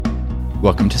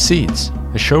Welcome to Seeds,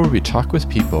 a show where we talk with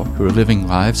people who are living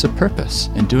lives of purpose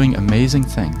and doing amazing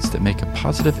things that make a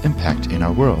positive impact in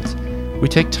our world. We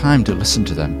take time to listen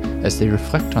to them as they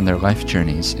reflect on their life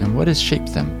journeys and what has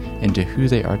shaped them into who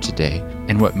they are today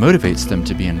and what motivates them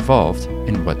to be involved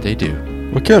in what they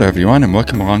do. Well, kia ora everyone, and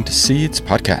welcome along to Seeds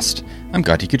Podcast. I'm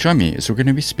glad you could join me as we're going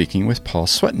to be speaking with Paul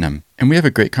Swettenham, and we have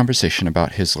a great conversation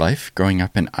about his life growing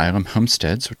up in Ilam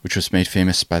Homesteads, which was made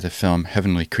famous by the film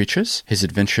Heavenly Creatures, his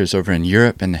adventures over in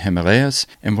Europe and the Himalayas,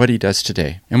 and what he does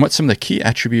today, and what some of the key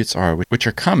attributes are which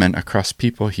are common across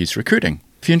people he's recruiting.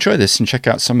 If you enjoy this, and check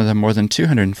out some of the more than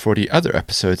 240 other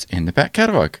episodes in the back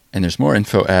catalog. And there's more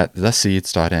info at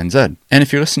theseeds.nz. And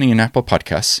if you're listening in Apple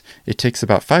Podcasts, it takes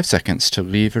about 5 seconds to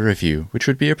leave a review, which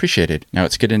would be appreciated. Now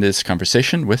let's get into this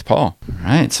conversation with Paul. All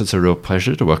right, so it's a real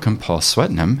pleasure to welcome Paul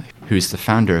Swettenham, who's the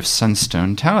founder of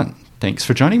Sunstone Talent. Thanks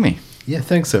for joining me. Yeah,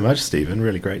 thanks so much, Stephen.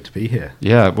 Really great to be here.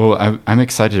 Yeah, well, I'm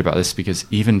excited about this because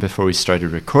even before we started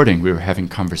recording, we were having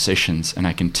conversations, and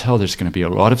I can tell there's going to be a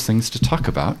lot of things to talk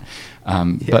about.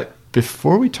 But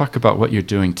before we talk about what you're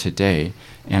doing today,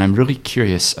 and I'm really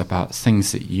curious about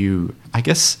things that you, I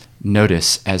guess,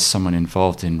 notice as someone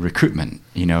involved in recruitment,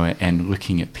 and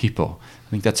looking at people.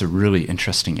 I think that's a really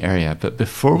interesting area. But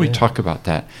before we talk about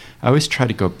that, I always try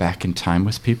to go back in time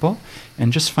with people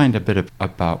and just find a bit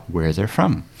about where they're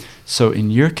from. So in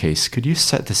your case, could you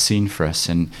set the scene for us?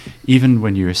 And even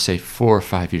when you were, say, 4 or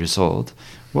 5 years old,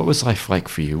 what was life like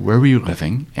for you? Where were you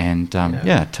living? And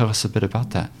tell us a bit about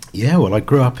that. Yeah, well, I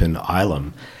grew up in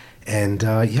Ilam. And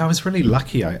I was really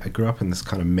lucky. I grew up in this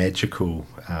kind of magical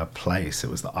place. It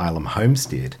was the Ilam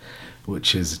Homestead,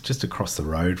 which is just across the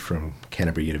road from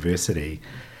Canterbury University.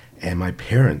 And my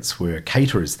parents were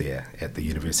caterers there at the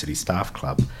University Staff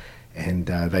Club. And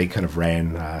they kind of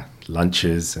ran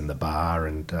lunches in the bar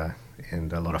and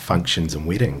a lot of functions and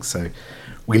weddings. So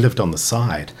we lived on the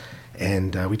side,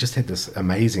 and we just had this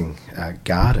amazing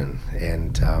garden.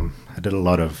 And I did a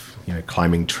lot of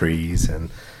climbing trees and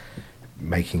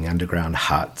making underground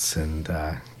huts and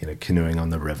canoeing on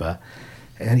the river.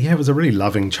 And it was a really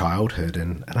loving childhood.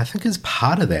 And I think as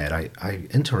part of that, I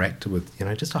interacted with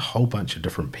just a whole bunch of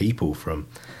different people, from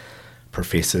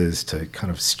professors to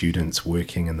kind of students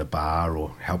working in the bar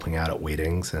or helping out at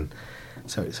weddings. And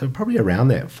so probably around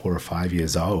that 4 or 5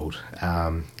 years old,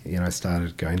 I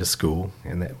started going to school,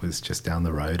 and that was just down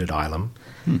the road at Ilam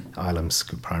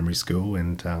Primary School.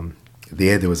 And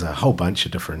there was a whole bunch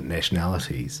of different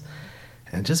nationalities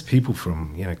and just people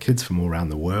from, kids from all around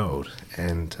the world.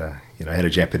 And, I had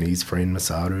a Japanese friend,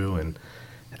 Masaru, and,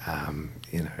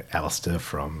 Alistair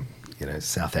from,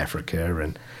 South Africa.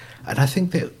 And I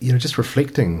think that, just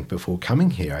reflecting before coming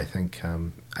here, I think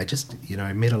I just,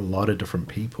 I met a lot of different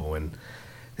people, and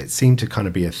it seemed to kind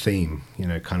of be a theme,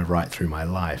 kind of right through my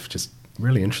life, just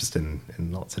really interested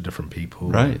in lots of different people.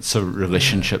 Right, so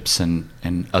relationships and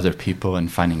other people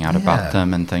and finding out about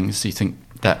them and things. Do you think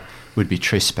that would be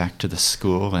traced back to the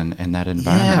school and that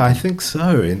environment? Yeah, I think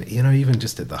so. And, even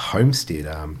just at the homestead,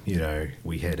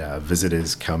 we had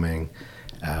visitors coming.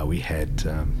 We had,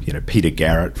 Peter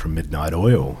Garrett from Midnight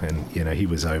Oil, and, he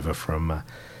was over from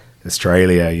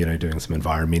Australia, doing some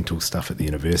environmental stuff at the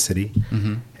university.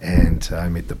 Mm-hmm. And I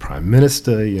met the Prime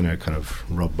Minister, kind of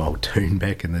Rob Muldoon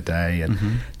back in the day,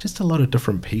 and just a lot of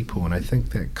different people. And I think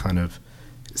that kind of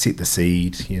set the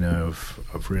seed,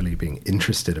 of really being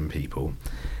interested in people.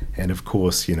 And of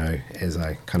course, as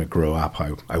I kind of grew up,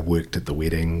 I worked at the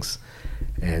weddings.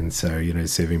 And so,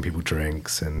 serving people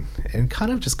drinks and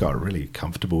kind of just got really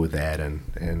comfortable with that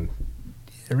and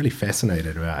really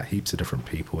fascinated about heaps of different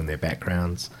people and their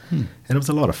backgrounds. And it was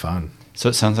a lot of fun. So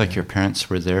it sounds like your parents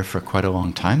were there for quite a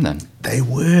long time then. They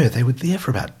were there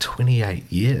for about 28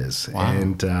 years. Wow.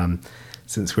 And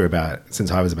since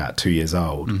I was about 2 years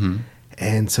old. Mm-hmm.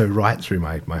 And so right through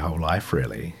my whole life,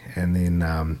 really. And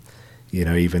then,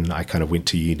 even I kind of went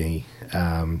to uni,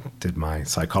 did my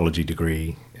psychology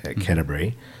degree at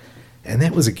Canterbury. And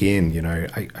that was, again,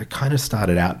 I kind of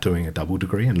started out doing a double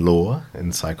degree in law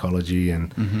and psychology.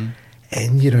 And,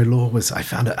 law was, I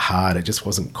found it hard. It just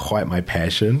wasn't quite my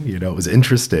passion. It was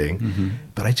interesting. Mm-hmm.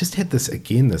 But I just had this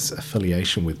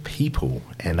affiliation with people.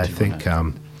 And I think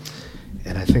that,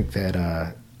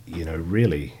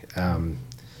 really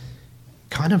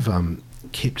kind of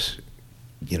kept,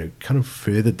 kind of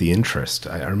furthered the interest.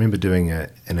 I remember doing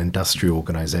an industrial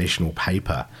organizational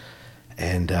paper.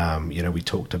 And, we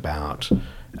talked about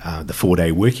the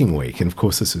 4-day working week. And, of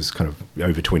course, this was kind of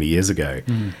over 20 years ago.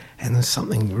 Mm. And there's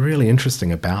something really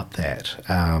interesting about that.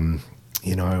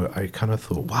 I kind of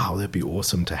thought, wow, that'd be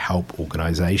awesome to help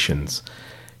organizations,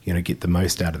 get the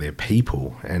most out of their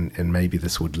people. And maybe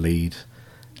this would lead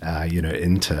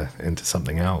into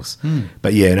something else.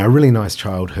 But yeah, a really nice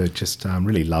childhood, just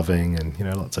really loving, and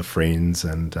lots of friends,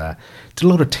 and did a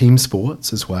lot of team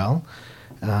sports as well.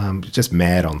 Just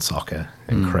mad on soccer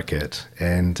and cricket,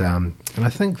 and I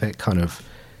think that kind of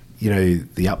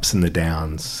the ups and the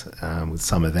downs with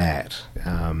some of that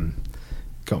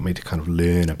got me to kind of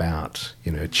learn about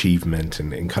achievement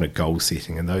and kind of goal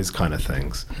setting and those kind of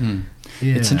things.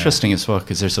 Yeah. It's interesting as well,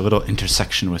 because there's a little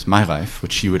intersection with my life,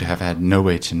 which you would have had no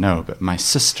way to know, but my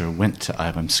sister went to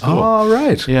Ilam School. Oh,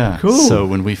 right. Yeah. Cool. So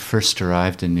when we first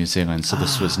arrived in New Zealand, so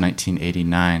this was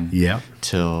 1989, yeah,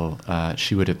 till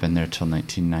she would have been there till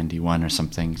 1991 or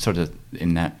something, sort of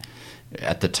in that.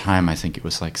 At the time, I think it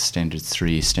was like Standard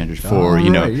 3, Standard 4,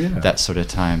 that sort of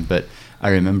time. But I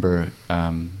remember,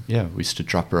 we used to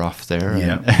drop her off there,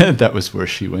 and that was where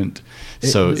she went.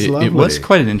 So it was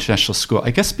quite an international school,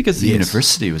 I guess, because the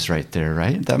university was right there,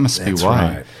 right? That must be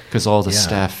why. Because all the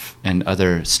staff and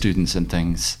other students and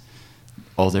things,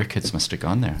 all their kids must have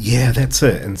gone there. Yeah, that's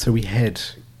it. And so we had,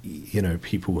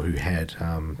 people who had,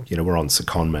 were on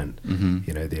secondment.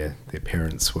 Their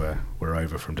parents were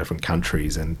over from different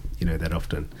countries, and they'd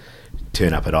often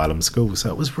turn up at Ilam School. So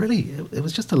it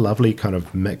was just a lovely kind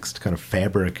of mixed kind of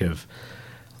fabric of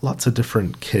lots of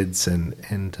different kids, and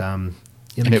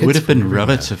it would have been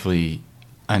relatively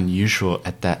unusual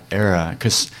at that era,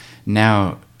 because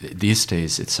now these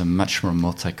days it's a much more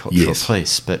multicultural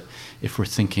place. But if we're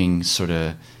thinking sort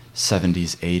of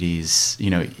 70s,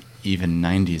 80s, even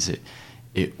 90s,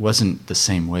 it wasn't the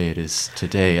same way it is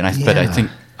today. And but I think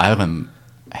Ilam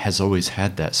has always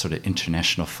had that sort of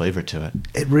international flavor to it.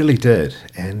 It really did,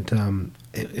 and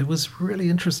it was really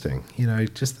interesting.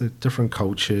 Just the different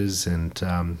cultures, and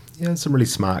some really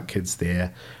smart kids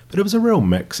there. But it was a real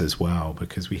mix as well,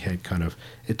 because we had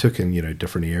it took in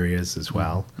different areas as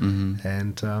well.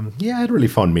 And I had really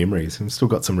fond memories, and still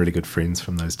got some really good friends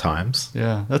from those times.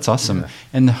 Yeah, that's awesome.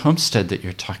 And the homestead that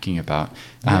you're talking about,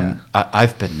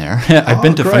 I've been there. I've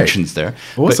been to functions there.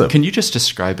 Awesome. But can you just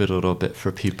describe it a little bit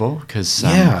for people? Because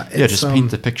just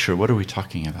paint the picture. What are we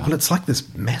talking about? Well, it's like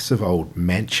this massive old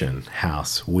mansion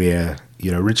house where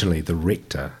originally the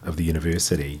rector of the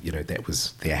university, that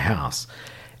was their house,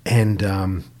 and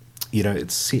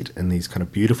it's set in these kind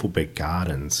of beautiful big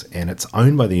gardens, and it's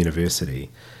owned by the university.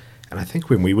 And I think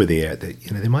when we were there,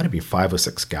 there might have been 5 or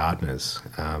 6 gardeners,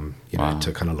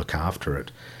 to kind of look after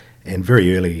it. And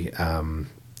very early,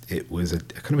 it was a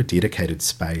kind of a dedicated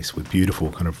space with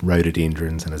beautiful kind of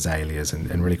rhododendrons and azaleas,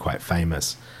 and really quite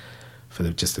famous for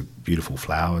just the beautiful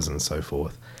flowers and so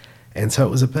forth. And so it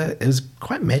was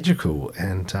quite magical,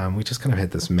 and we just kind of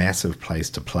had this massive place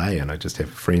to play, and I just have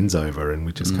friends over, and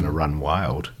we just kind of run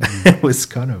wild. It was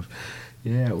kind of,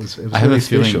 it was I have really a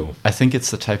feeling, special. I think it's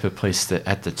the type of place that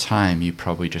at the time you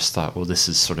probably just thought, well, this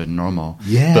is sort of normal.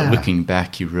 Yeah. But looking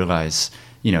back, you realize,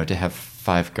 to have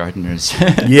 5 gardeners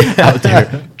out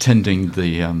there tending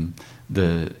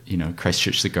the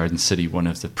Christchurch, the Garden City, one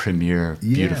of the premier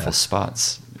beautiful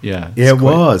spots. Yeah, it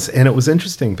was, and it was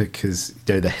interesting because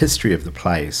the history of the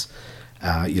place.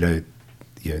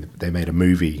 They made a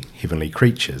movie, Heavenly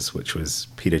Creatures, which was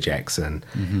Peter Jackson,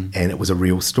 and it was a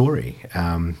real story.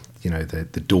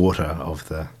 The daughter of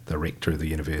the rector of the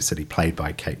university, played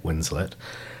by Kate Winslet,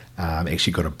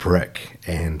 actually got a brick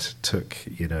and took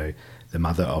the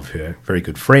mother of her very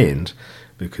good friend,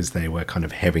 because they were kind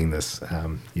of having this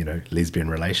lesbian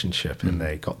relationship, and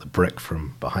they got the brick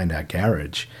from behind our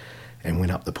garage and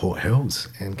went up the Port Hills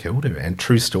and killed her, and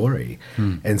true story.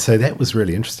 And so that was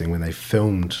really interesting when they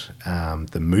filmed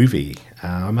the movie.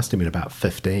 I must have been about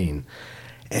 15,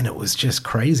 and it was just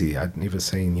crazy. I'd never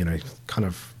seen, kind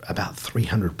of about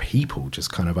 300 people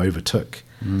just kind of overtook,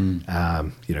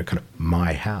 kind of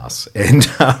my house. And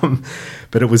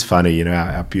but it was funny,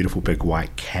 our beautiful big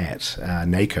white cat,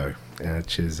 Neko,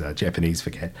 which is Japanese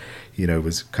for cat,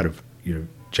 was kind of,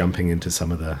 jumping into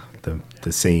some of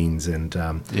the scenes, and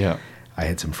I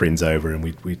had some friends over, and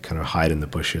we'd kind of hide in the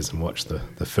bushes and watch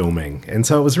the filming, and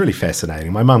so it was really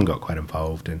fascinating. My mum got quite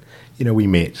involved, and we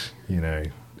met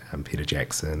Peter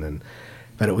Jackson,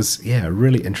 but it was a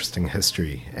really interesting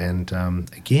history, and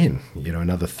again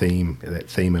another theme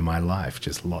in my life,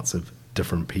 just lots of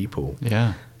different people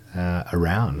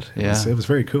around. It was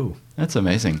very cool. That's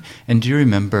amazing. And do you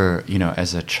remember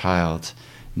as a child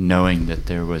knowing that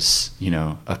there was,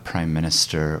 a prime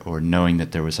minister, or knowing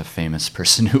that there was a famous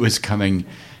person who was coming,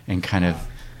 and kind of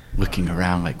looking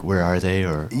around like, where are they?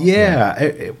 Or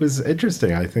it was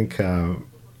interesting. I think, I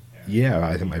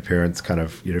think my parents kind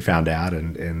of, found out,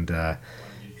 and I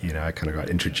kind of got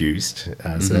introduced.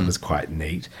 So that was quite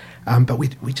neat. But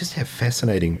we just have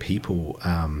fascinating people,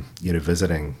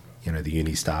 visiting, the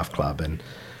uni staff club, and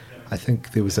I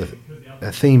think there was a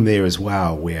theme there as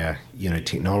well where,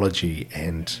 technology,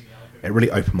 and it really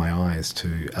opened my eyes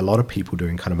to a lot of people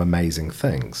doing kind of amazing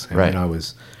things. And right. when I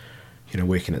was,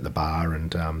 working at the bar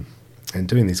and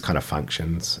doing these kind of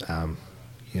functions,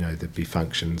 there'd be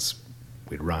functions,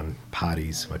 we'd run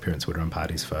parties, my parents would run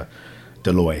parties for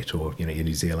Deloitte or, in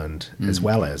New Zealand, as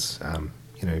well as,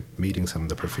 meeting some of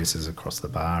the professors across the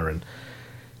bar, and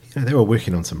they were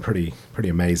working on some pretty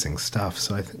amazing stuff.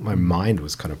 So I think my mind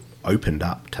was kind of opened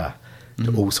up to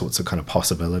all sorts of kind of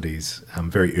possibilities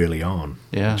very early on,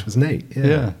 which was neat.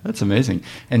 Yeah, that's amazing.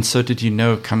 And so did you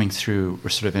know, coming through,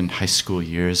 we're sort of in high school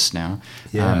years now,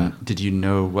 did you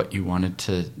know what you wanted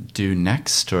to do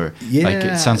next? Or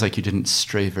it sounds like you didn't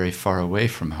stray very far away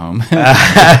from home.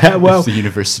 Well, the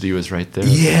university was right there.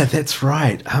 Yeah, that's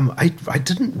right. I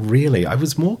didn't really. I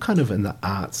was more kind of in the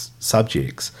arts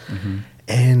subjects.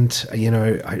 And,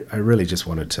 I really just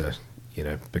wanted to,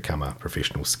 become a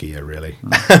professional skier, really.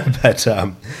 But,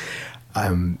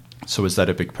 so was that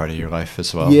a big part of your life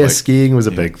as well? Yeah, skiing was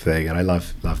a big thing, and I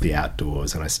love the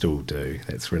outdoors, and I still do.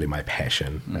 That's really my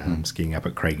passion, skiing up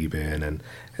at Craigieburn, and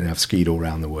I've skied all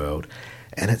around the world.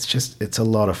 And it's a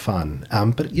lot of fun.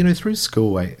 But, through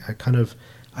school, I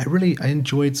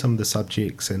enjoyed some of the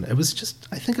subjects, and it was just,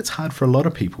 I think it's hard for a lot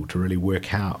of people to really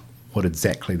work out what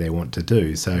exactly they want to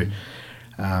do. So,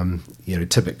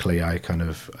 typically I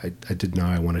did know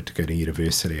I wanted to go to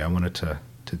university. I wanted to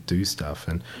do stuff,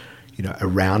 and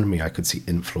around me I could see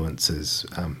influences,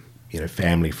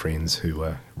 family friends who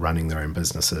were running their own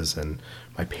businesses, and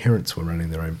my parents were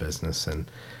running their own business,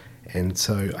 and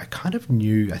so I kind of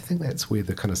knew, I think that's where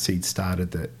the kind of seed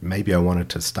started, that maybe I wanted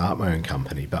to start my own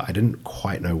company, but I didn't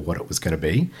quite know what it was going to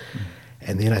be.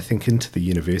 And then I think into the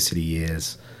university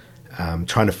years,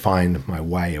 trying to find my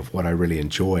way of what I really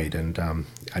enjoyed, and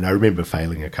I remember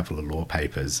failing a couple of law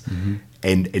papers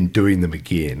and doing them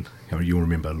again. You'll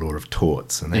remember Law of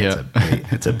Torts, and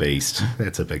that's a beast.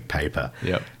 That's a big paper.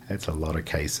 Yep. That's a lot of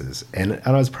cases, and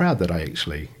I was proud that I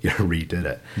actually redid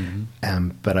it.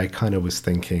 But I kind of was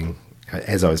thinking,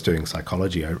 as I was doing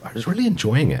psychology, I was really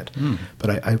enjoying it, but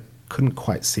I couldn't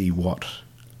quite see what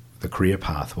the career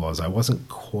path was. I wasn't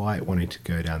quite wanting to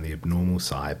go down the abnormal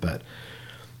side, but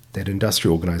that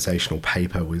industrial organisational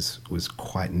paper was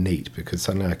quite neat, because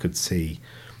suddenly I could see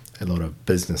a lot of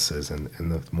businesses and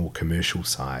the more commercial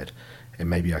side, and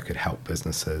maybe I could help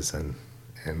businesses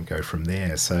and go from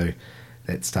there. So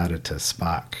that started to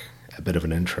spark a bit of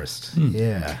an interest.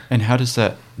 Yeah. And how does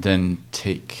that then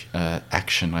take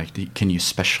action? Like, can you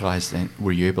specialise?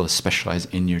 Were you able to specialise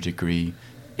in your degree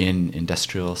in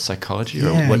industrial psychology,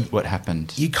 or what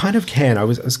happened? You kind of can. I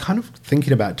was kind of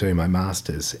thinking about doing my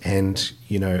master's, and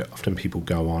often people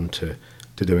go on to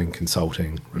doing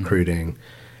consulting, recruiting,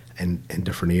 and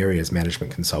different areas,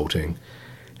 management consulting,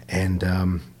 and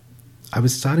I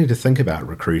was starting to think about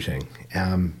recruiting,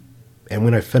 and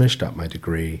when I finished up my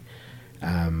degree,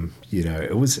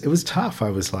 it was tough.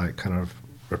 I was like kind of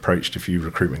approached a few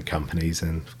recruitment companies,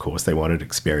 and of course they wanted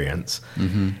experience.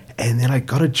 And then I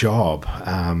got a job.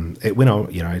 It went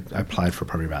on, I applied for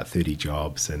probably about 30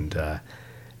 jobs, and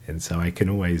so I can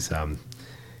always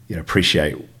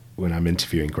appreciate when I'm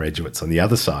interviewing graduates on the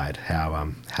other side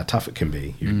how tough it can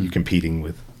be. You're competing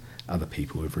with other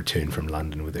people who've returned from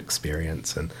London with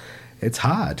experience, and it's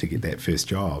hard to get that first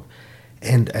job.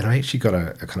 And I actually got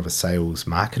a kind of a sales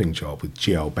marketing job with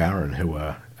GL Barron, who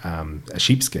were a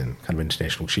sheepskin, kind of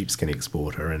international sheepskin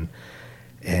exporter,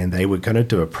 and they were going to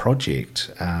do a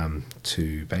project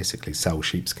to basically sell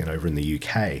sheepskin over in the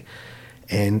UK.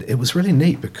 And it was really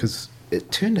neat, because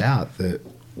it turned out that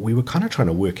we were kind of trying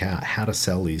to work out how to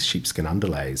sell these sheepskin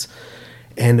underlays.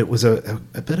 And it was a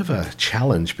bit of a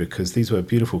challenge, because these were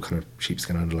beautiful kind of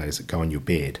sheepskin underlays that go on your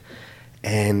bed.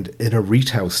 And in a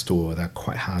retail store, they're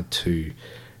quite hard to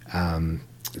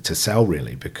sell,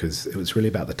 really, because it was really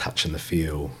about the touch and the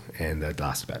feel, and they'd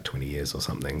last about 20 years or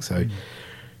something. So,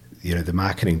 the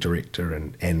marketing director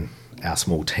and our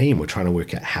small team were trying to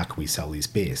work out how can we sell these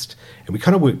best. And we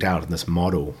kind of worked out in this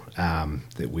model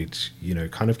that we'd,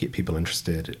 kind of get people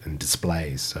interested in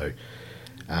displays, so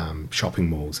shopping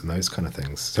malls and those kind of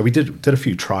things. So we did a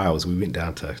few trials. We went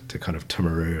down to kind of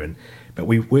Timaru, but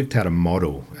we worked out a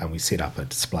model, and we set up a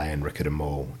display in Riccarton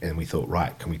Mall, and we thought,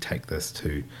 right, can we take this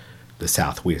to the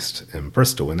southwest in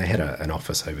Bristol? And they had an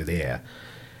office over there.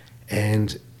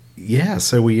 And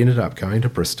so we ended up going to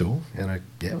Bristol, and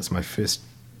it was my first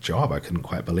job. I couldn't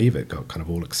quite believe it. Got kind of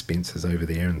all expenses over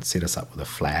there and set us up with a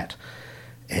flat.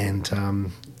 And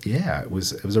it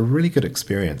was a really good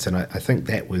experience. And I think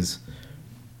that was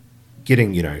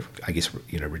getting,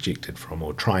 rejected from,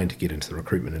 or trying to get into the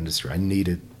recruitment industry. I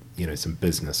needed some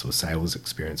business or sales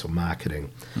experience or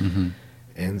marketing. Mm-hmm.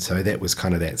 And so that was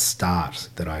kind of that start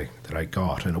that I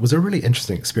got, and it was a really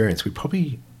interesting experience. We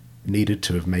probably needed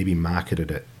to have maybe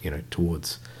marketed it,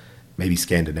 towards maybe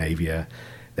Scandinavia.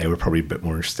 They were probably a bit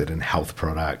more interested in health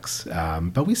products,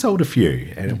 but we sold a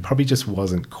few, and it probably just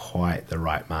wasn't quite the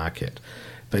right market.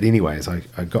 But anyways, I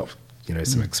got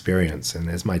some experience, and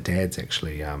as my dad's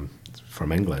actually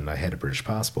from England, I had a British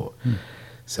passport,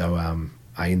 so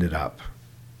I ended up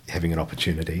having an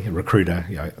opportunity. A recruiter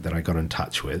that I got in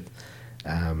touch with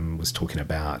was talking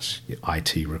about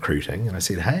IT recruiting, and I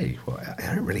said, "Hey, well,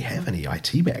 I don't really have any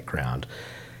IT background,"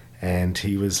 and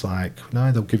he was like,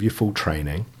 "No, they'll give you full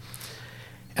training."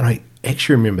 And I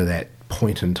actually remember that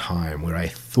point in time where I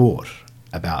thought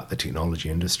about the technology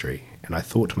industry, and I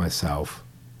thought to myself,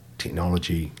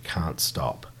 technology can't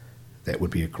stop. That would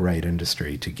be a great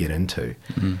industry to get into.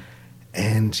 Mm-hmm.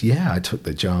 And I took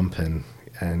the jump and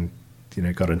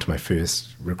got into my first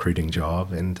recruiting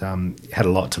job, and had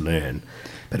a lot to learn,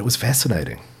 but it was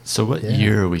fascinating. So what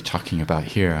year are we talking about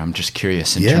here? I'm just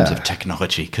curious in terms of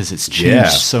technology, because it's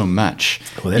changed so much.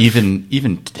 Well,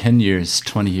 even 10 years,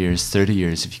 20 years, 30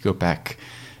 years, if you go back,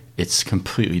 it's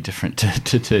completely different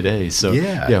to today. So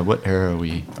what era are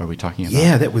we talking about?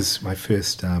 Yeah, that was my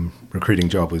first recruiting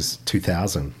job was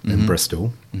 2000 in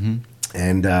Bristol. Mm-hmm.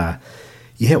 And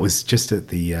it was just at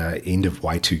the end of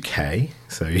Y2K.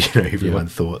 So, everyone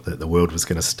thought that the world was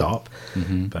going to stop,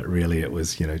 but really it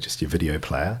was, just your video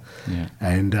player. Yeah.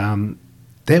 And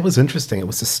that was interesting. It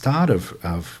was the start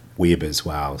of web as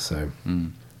well. So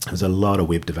there was a lot of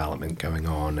web development going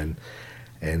on,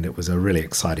 and it was a really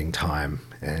exciting time.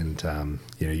 And,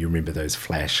 you remember those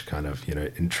Flash kind of,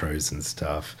 intros and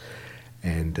stuff.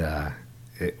 And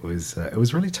it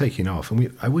was really taking off.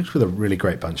 And I worked with a really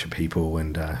great bunch of people,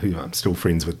 and who I'm still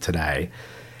friends with today.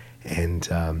 And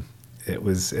it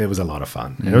was a lot of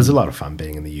fun. And it was a lot of fun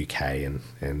being in the UK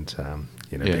and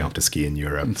being able to ski in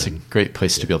Europe. It's a great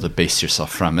place to be able to base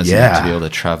yourself from, isn't it? To be able to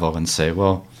travel and say,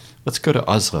 well, let's go to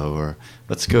Oslo, or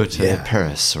let's go to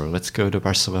Paris, or let's go to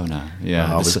Barcelona.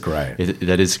 Yeah, it was great.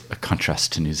 That is a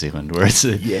contrast to New Zealand, where it's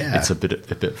a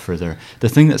bit further. The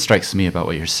thing that strikes me about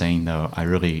what you're saying, though, I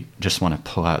really just want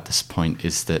to pull out this point,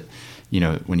 is that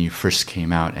when you first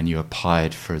came out and you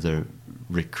applied for the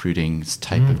recruiting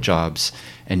type of jobs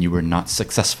and you were not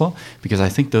successful, because I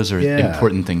think those are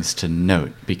important things to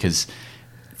note, because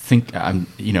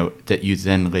that you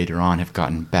then later on have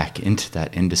gotten back into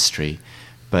that industry.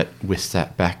 But with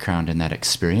that background and that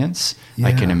experience,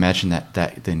 I can imagine that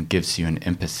then gives you an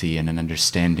empathy and an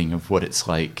understanding of what it's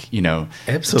like,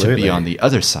 to be on the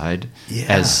other side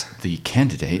as the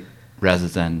candidate rather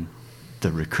than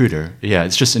the recruiter. Yeah,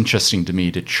 it's just interesting to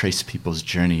me to trace people's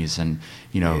journeys and,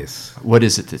 what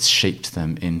is it that's shaped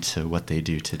them into what they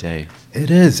do today.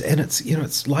 It is, and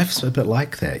it's life's a bit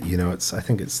like that. I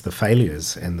think it's the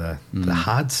failures and the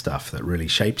hard stuff that really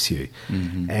shapes you.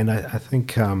 Mm-hmm. And I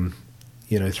think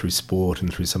through sport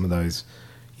and through some of those,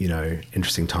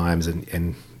 interesting times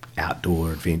and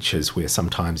outdoor adventures where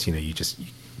sometimes,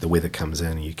 the weather comes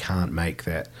in and you can't make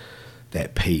that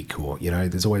peak, or,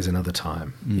 there's always another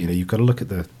time. You've got to look at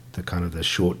the kind of the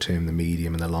short term, the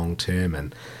medium and the long term,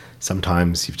 and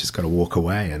sometimes you've just got to walk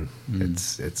away and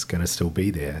it's going to still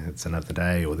be there. It's another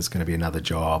day, or there's going to be another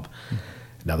job.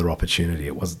 Another opportunity.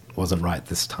 It wasn't right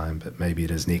this time, but maybe it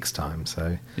is next time.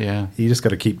 So you just got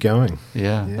to keep going.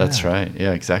 Yeah, that's right.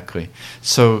 Yeah, exactly.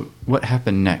 So what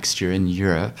happened next? You're in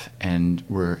Europe and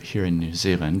we're here in New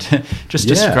Zealand. Just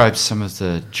describe some of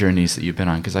the journeys that you've been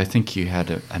on, because I think you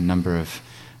had a number of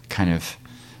kind of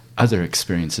other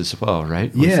experiences as well,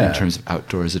 right? In terms of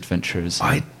outdoors adventures.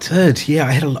 I did,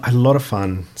 I had a lot of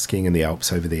fun skiing in the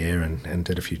Alps over there, and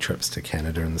did a few trips to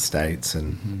Canada and the States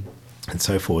and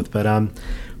so forth. But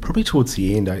probably towards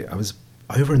the end, I was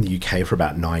over in the UK for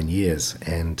about 9 years,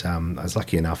 and I was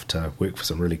lucky enough to work for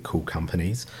some really cool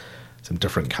companies, some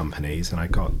different companies, and I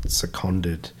got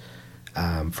seconded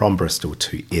from Bristol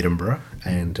to Edinburgh,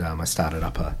 and I started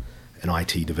up an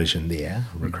IT division there,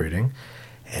 recruiting,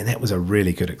 and that was a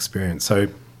really good experience. So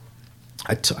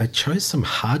I chose some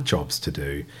hard jobs to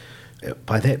do.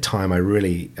 By that time, I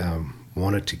really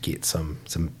wanted to get some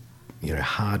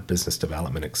hard business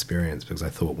development experience, because I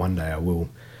thought one day I will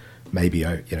maybe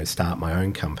start my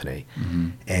own company,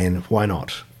 and why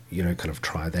not kind of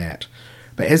try that.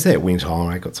 But as that went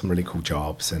on, I got some really cool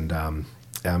jobs, and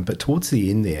but towards the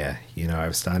end there, I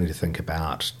was starting to think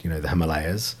about the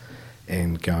Himalayas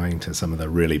and going to some of the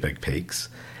really big peaks,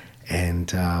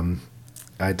 and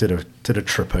I did a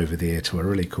trip over there to a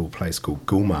really cool place called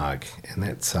Gulmarg, and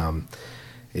that's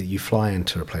you fly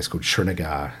into a place called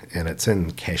Srinagar, and it's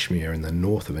in Kashmir in the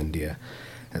north of India.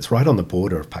 It's right on the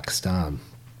border of Pakistan.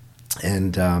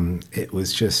 And it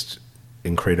was just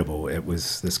incredible. It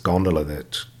was this gondola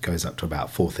that goes up to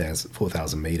about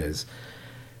 4,000 meters,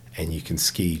 and you can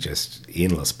ski just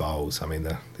endless bowls. I mean,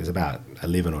 there's about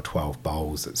 11 or 12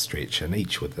 bowls that stretch, and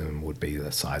each of them would be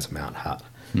the size of Mount Hutt,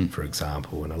 for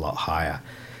example, and a lot higher.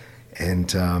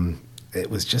 And it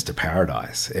was just a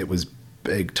paradise. It was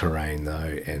big terrain,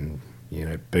 though, and,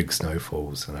 big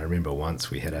snowfalls. And I remember once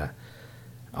we had it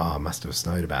must have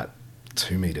snowed about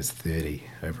 2 meters 30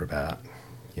 over about,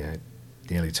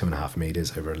 nearly 2.5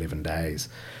 meters over 11 days.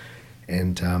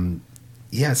 And,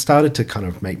 it started to kind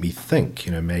of make me think,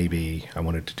 maybe I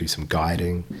wanted to do some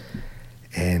guiding.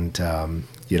 And,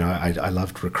 I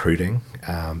loved recruiting,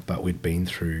 but we'd been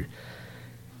through,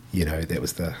 that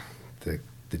was the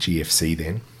GFC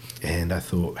then. And I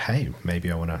thought, hey,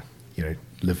 maybe I want to,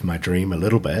 live my dream a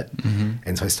little bit.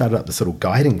 And so I started up this little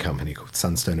guiding company called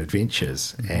Sunstone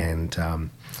Adventures. And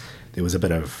there was a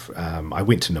bit of, I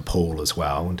went to Nepal as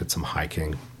well and did some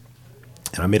hiking.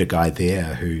 And I met a guy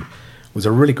there who was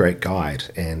a really great guide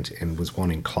and was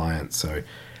wanting clients. So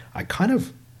I kind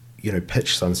of,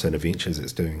 pitched Sunstone Adventures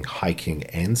as doing hiking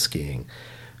and skiing,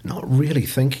 not really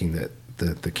thinking that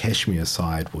the Kashmir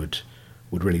side would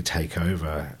really take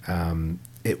over.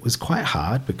 It was quite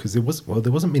hard because there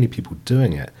wasn't many people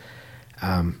doing it.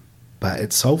 But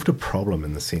it solved a problem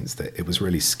in the sense that it was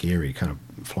really scary, kind of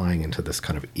flying into this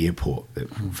kind of airport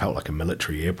that felt like a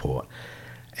military airport.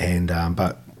 And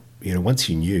but once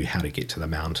you knew how to get to the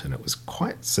mountain, it was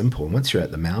quite simple. And once you're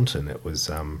at the mountain, it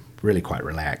was really quite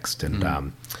relaxed. And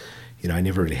I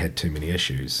never really had too many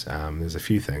issues. There's a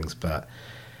few things, but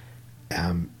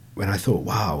when I thought,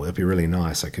 wow, it'd be really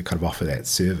nice, I could kind of offer that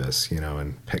service,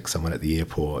 and pick someone at the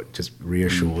airport, just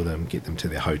reassure them, get them to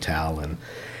their hotel,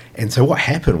 and so what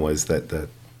happened was that the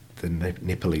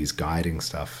Nepalese guiding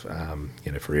stuff,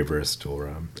 for Everest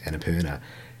or Annapurna,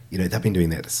 they've been doing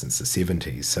that since the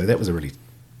 70s, so that was a really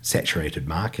saturated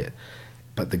market.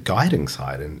 But the guiding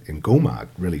side in Gulmarg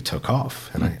really took off,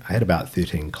 and I had about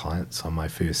 13 clients on my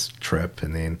first trip,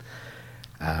 and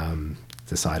then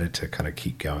decided to kind of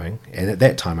keep going. And at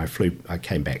that time I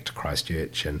came back to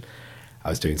Christchurch, and I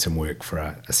was doing some work for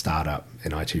a startup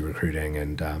in IT recruiting,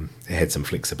 and it had some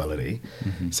flexibility.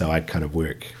 So I'd kind of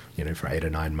work, for 8 or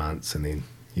 9 months, and then,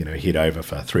 head over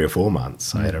for 3 or 4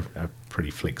 months. I had a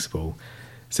pretty flexible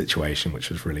situation, which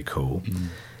was really cool.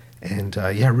 And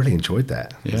I really enjoyed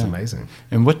that. It was amazing.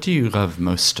 And what do you love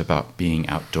most about being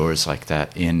outdoors like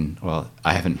that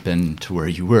I haven't been to where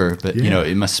you were, but,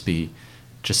 it must be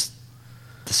just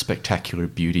the spectacular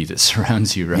beauty that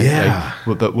surrounds you, right? Yeah.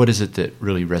 But what is it that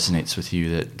really resonates with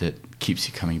you that keeps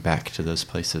you coming back to those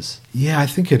places? Yeah, I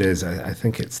think it is. I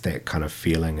think it's that kind of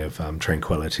feeling of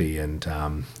tranquility and,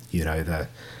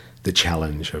 the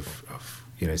challenge of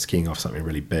skiing off something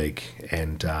really big.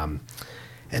 And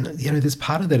there's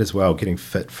part of that as well, getting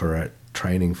fit for it,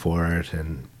 training for it,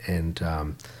 and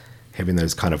having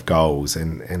those kind of goals.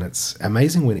 And it's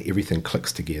amazing when everything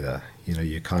clicks together.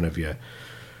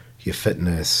 Your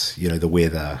fitness, the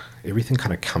weather, everything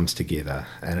kind of comes together,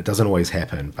 and it doesn't always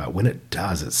happen, but when it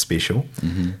does, it's special.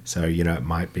 So, it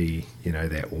might be,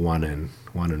 that 1 in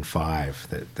 5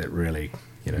 that really,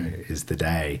 is the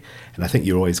day. And I think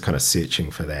you're always kind of searching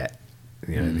for that,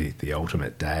 the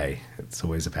ultimate day. It's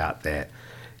always about that.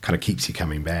 Kind of keeps you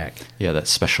coming back. Yeah, that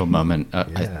special moment.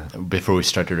 Before we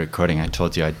started recording, I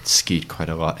told you I'd skied quite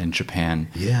a lot in Japan.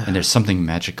 Yeah. And there's something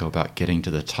magical about getting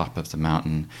to the top of the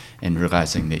mountain and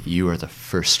realizing that you are the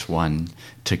first one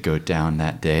to go down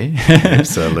that day.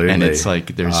 Absolutely. And it's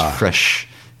like there's fresh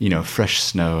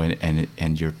snow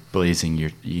and you're blazing your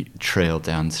trail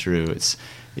down through. It's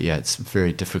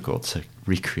very difficult to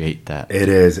recreate that. It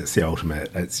is. It's the ultimate.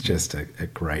 It's just a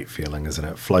great feeling, isn't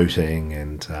it? Floating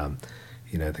and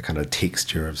the kind of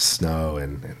texture of snow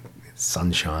and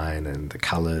sunshine and the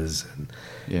colors. And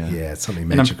it's something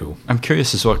magical. I'm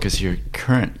curious as well, because your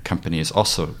current company has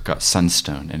also got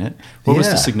Sunstone in it. What was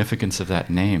the significance of that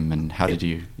name, and how did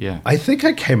you, I think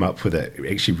I came up with it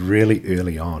actually really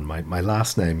early on. My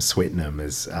last name, Sweatnam,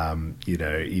 is,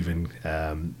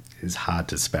 is hard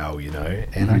to spell,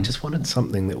 and I just wanted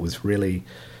something that was really,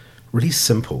 really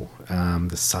simple.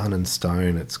 The sun and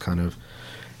stone, it's kind of,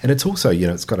 and it's also,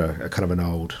 it's got a kind of an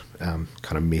old kind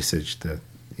of message that,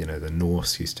 the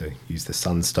Norse used to use the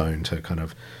sunstone to kind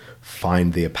of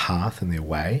find their path and their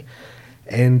way.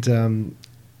 And,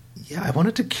 I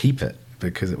wanted to keep it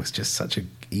because it was just such an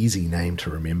easy name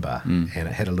to remember. And it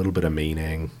had a little bit of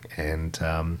meaning. And,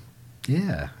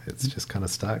 it's just kind of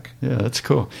stuck. Yeah, that's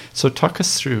cool. So talk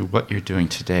us through what you're doing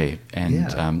today.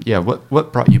 And,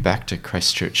 what brought you back to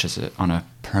Christchurch on a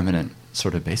permanent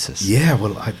sort of basis? Yeah,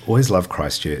 well, I always love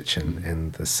Christchurch,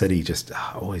 and the city just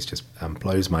always just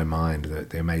blows my mind,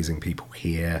 the amazing people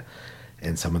here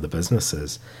and some of the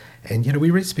businesses. And, we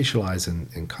really specialize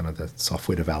in kind of the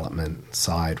software development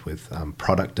side with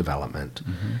product development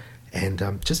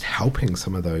and just helping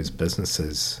some of those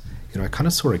businesses. I kind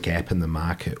of saw a gap in the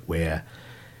market where,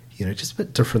 just a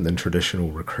bit different than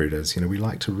traditional recruiters. We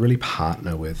like to really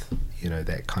partner with,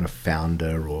 that kind of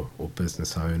founder or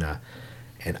business owner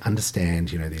and understand,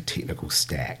 their technical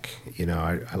stack.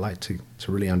 I like to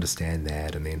really understand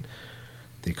that, and then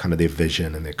their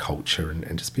vision and their culture,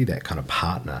 and just be that kind of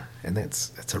partner. And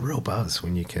it's a real buzz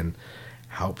when you can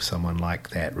help someone like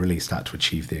that really start to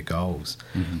achieve their goals.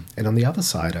 And on the other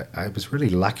side, I was really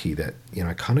lucky that,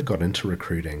 I kind of got into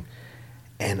recruiting,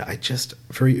 and I just,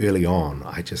 very early on,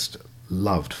 I just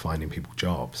loved finding people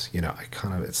jobs.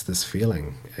 It's this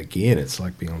feeling, again, it's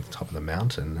like being on the top of the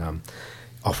mountain,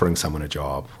 offering someone a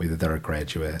job, whether they're a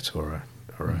graduate or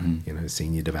a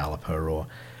senior developer or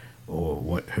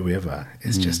whoever.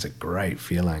 It's just a great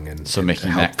feeling. And so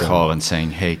making that call and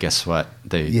saying, hey, guess what?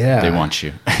 They want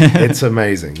you. It's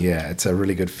amazing. Yeah, it's a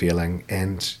really good feeling.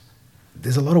 And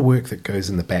there's a lot of work that goes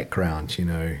in the background.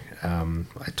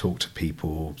 I talk to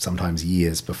people sometimes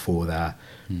years before they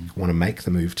want to make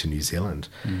the move to New Zealand,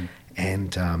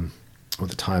 and or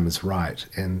the time is right.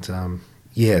 And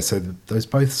so those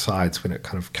both sides, when it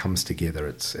kind of comes together,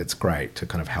 it's great to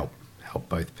kind of help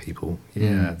both people.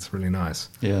 It's really nice.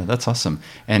 Yeah, that's awesome.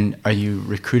 And are you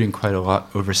recruiting quite a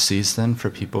lot overseas then for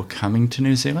people coming to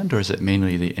New Zealand, or is it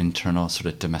mainly the internal sort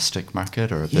of domestic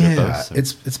market, or a bit of both?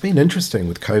 It's been interesting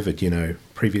with COVID.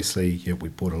 Previously we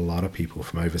brought a lot of people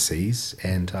from overseas,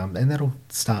 and that'll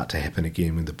start to happen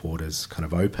again when the borders kind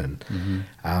of open.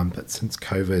 But since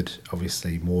COVID,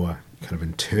 obviously more kind of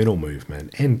internal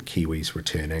movement and Kiwis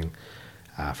returning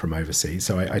from overseas.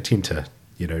 So I tend to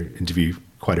interview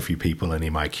quite a few people in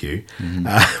MIQ,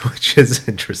 which is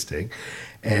interesting.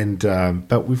 And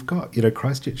but we've got,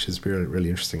 Christchurch is really, really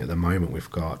interesting at the moment.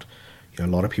 We've got, a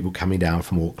lot of people coming down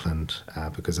from Auckland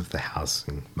because of the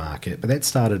housing market. But that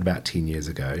started about 10 years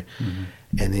ago.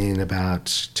 And then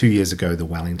about 2 years ago, the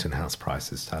Wellington house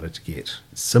prices started to get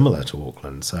similar to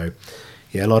Auckland. So,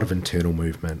 a lot of internal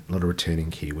movement, a lot of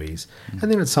returning Kiwis. And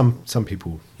then it's some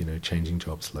people, changing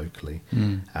jobs locally.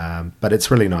 But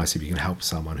it's really nice if you can help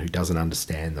someone who doesn't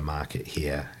understand the market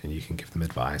here, and you can give them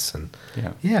advice and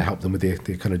help them with their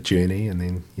kind of journey, and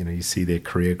then, you see their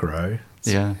career grow.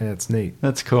 It's neat.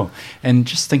 That's cool. And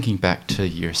just thinking back to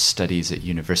your studies at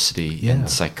university in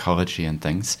psychology and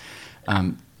things,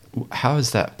 how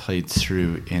has that played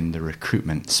through in the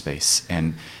recruitment space?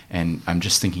 And I'm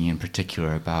just thinking in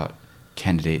particular about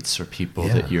candidates or people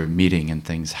that you're meeting and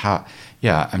things.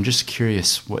 I'm just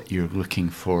curious what you're looking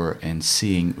for and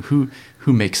seeing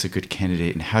who makes a good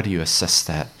candidate, and how do you assess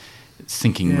that,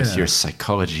 thinking with your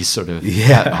psychology sort of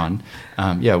hat on.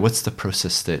 What's the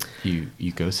process that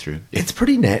you go through? It's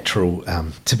pretty natural,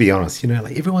 to be honest.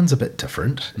 Like everyone's a bit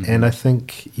different, and I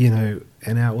think,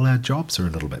 and all our jobs are a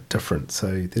little bit different,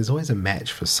 so there's always a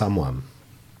match for someone.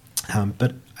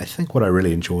 But I think what I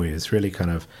really enjoy is really kind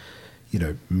of,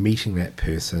 meeting that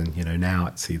person. Now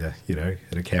it's either,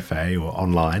 at a cafe or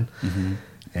online,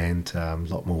 and a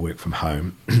lot more work from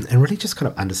home, and really just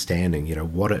kind of understanding,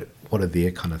 what are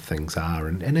their kind of things are.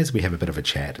 And as we have a bit of a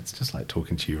chat, it's just like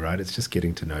talking to you, right? It's just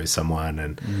getting to know someone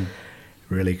and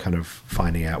really kind of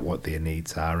finding out what their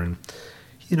needs are. And,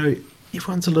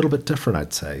 everyone's a little bit different,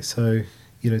 I'd say. So,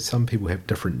 some people have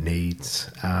different needs.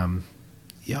 I'm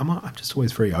just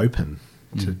always very open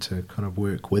to kind of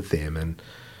work with them and,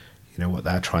 what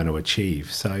they're trying to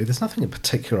achieve. So there's nothing in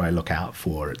particular I look out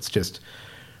for. It's just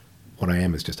what I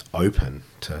am is just open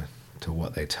to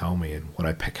what they tell me and what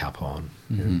I pick up on.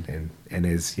 And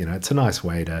as it's a nice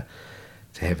way to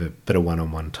have a bit of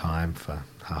one-on-one time for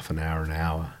half an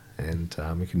hour, and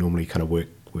we can normally kind of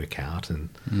work out and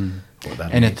what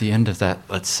that. And at the end of that,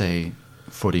 let's say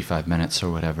 45 minutes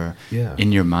or whatever,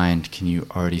 in your mind, can you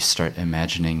already start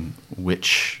imagining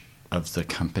which of the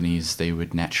companies they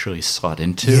would naturally slot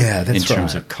into in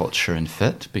terms of culture and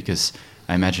fit? Because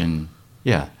I imagine,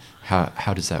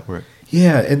 how does that work?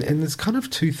 Yeah, and there's kind of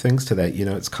two things to that.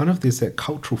 It's kind of, there's that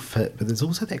cultural fit, but there's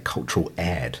also that cultural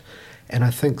add. And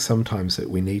I think sometimes that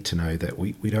we need to know that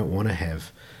we don't want to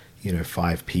have,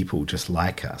 5 people just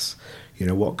like us.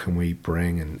 What can we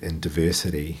bring in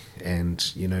diversity and,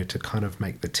 to kind of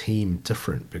make the team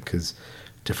different, because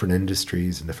different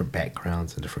industries and different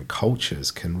backgrounds and different cultures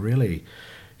can really,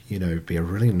 be a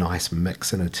really nice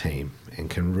mix in a team, and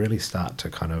can really start to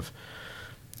kind of,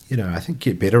 I think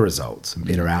get better results and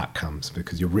better outcomes,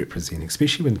 because you're representing,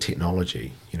 especially in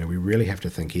technology, we really have to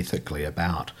think ethically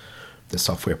about the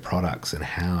software products and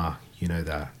how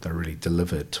they're really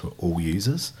delivered to all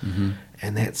users.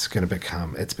 And that's going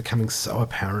to it's becoming so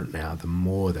apparent now, the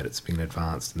more that it's been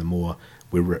advanced and the more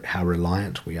how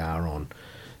reliant we are on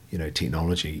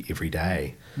technology every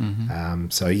day.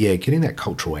 So yeah, getting that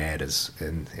cultural add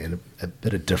and a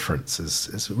bit of difference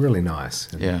is really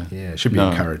nice. And it should be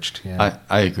encouraged.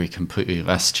 I agree completely.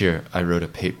 Last year I wrote a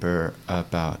paper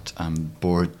about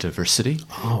board diversity.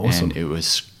 Oh, awesome. And it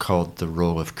was called The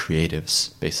Role of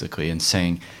Creatives, basically, and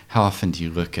saying how often do you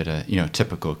look at a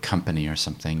typical company or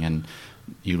something, and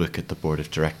you look at the board of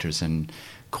directors, and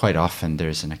quite often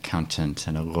there's an accountant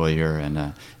and a lawyer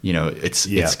and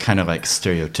it's kind of like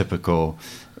stereotypical,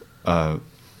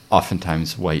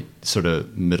 oftentimes white sort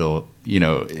of middle,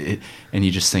 and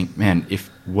you just think, man,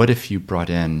 what if you brought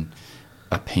in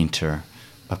a painter,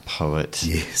 a poet,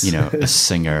 yes. A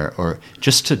singer, or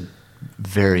just to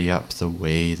vary up the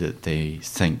way that they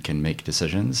think and make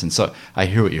decisions. And so I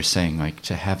hear what you're saying, like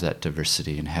to have that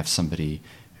diversity and have somebody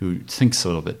who thinks a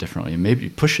little bit differently and maybe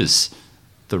pushes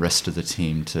the rest of the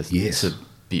team to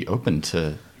be open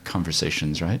to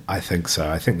conversations, right? I think so.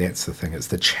 I think that's the thing. It's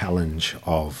the challenge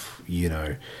of,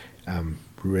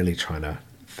 really trying to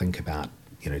think about,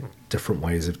 different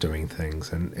ways of doing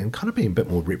things and kind of being a bit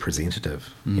more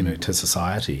representative, to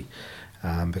society,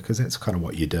 because that's kind of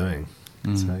what you're doing.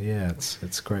 So yeah,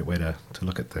 it's a great way to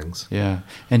look at things. Yeah.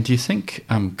 And do you think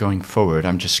going forward,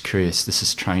 I'm just curious, this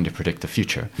is trying to predict the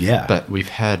future. Yeah. But we're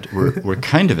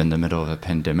kind of in the middle of a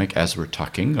pandemic as we're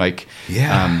talking.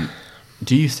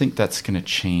 Do you think that's going to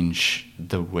change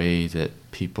the way that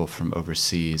people from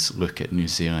overseas look at New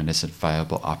Zealand as a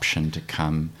viable option to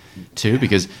come to?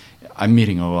 Because I'm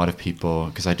meeting a lot of people,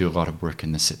 because I do a lot of work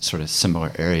in this sort of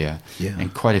similar area,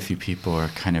 and quite a few people are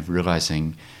kind of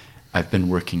realizing, I've been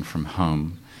working from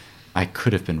home. I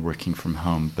could have been working from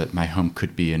home, but my home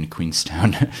could be in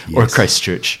Queenstown or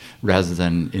Christchurch rather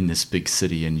than in this big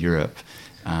city in Europe.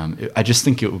 I just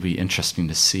think it will be interesting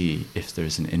to see if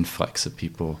there's an influx of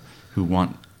people who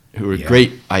are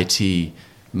great IT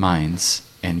minds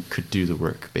and could do the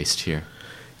work based here.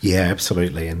 Yeah,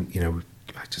 absolutely. And,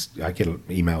 I get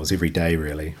emails every day,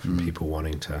 really, from people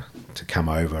wanting to come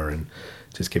over and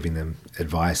just giving them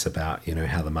advice about,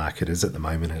 how the market is at the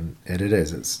moment. And it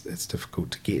is. It's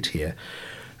difficult to get here.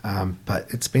 But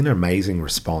it's been an amazing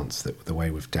response, the way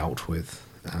we've dealt with,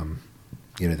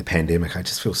 the pandemic. I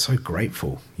just feel so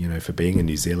grateful, for being in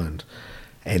New Zealand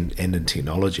and in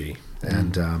technology.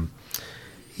 And,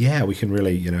 we can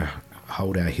really,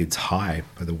 hold our heads high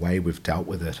by the way we've dealt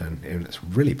with it. And it's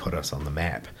really put us on the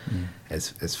map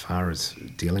as far as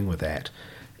dealing with that.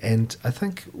 And I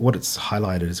think what it's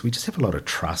highlighted is we just have a lot of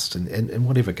trust in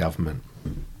whatever government,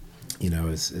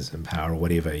 is in power or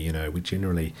whatever. We're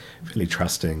generally fairly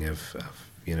trusting of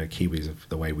Kiwis, of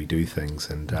the way we do things.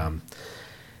 And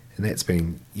that's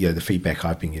been, the feedback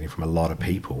I've been getting from a lot of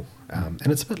people. And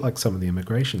it's a bit like some of the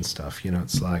immigration stuff.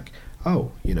 It's like,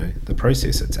 the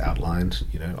process, it's outlined,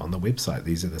 on the website.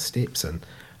 These are the steps. And,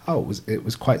 it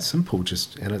was quite simple.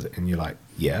 And you're like,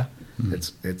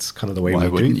 it's kind of the way we do. Why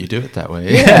wouldn't you do it that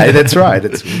way? Yeah, that's right.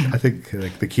 I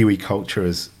think the Kiwi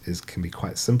culture can be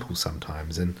quite simple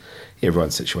sometimes, and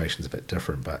everyone's situation's a bit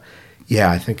different. But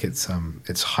I think it's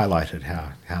highlighted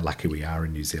how lucky we are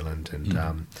in New Zealand,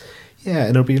 and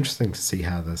and it'll be interesting to see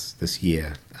how this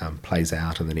year plays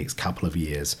out in the next couple of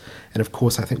years. And of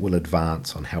course, I think we'll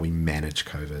advance on how we manage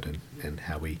COVID and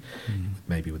how we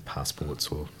maybe with passports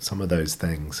or some of those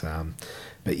things.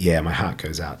 But my heart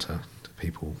goes out to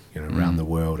people around the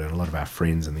world, and a lot of our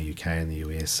friends in the UK and the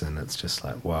US, and it's just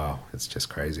like, wow, it's just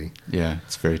crazy. Yeah,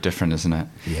 it's very different, isn't it?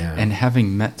 Yeah. And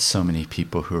having met so many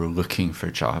people who are looking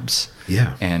for jobs,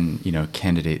 and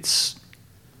candidates,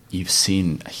 you've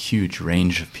seen a huge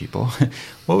range of people.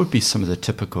 What would be some of the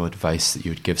typical advice that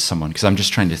you would give someone? Because I'm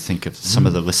just trying to think of some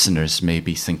of the listeners may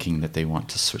be thinking that they want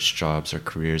to switch jobs or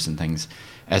careers and things.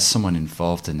 As someone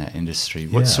involved in that industry,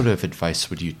 what sort of advice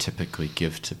would you typically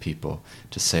give to people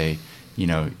to say,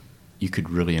 you could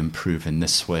really improve in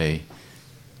this way,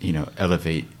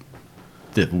 elevate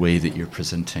the way that you're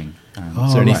presenting?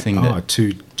 Is there anything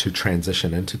to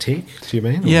transition into tech, do you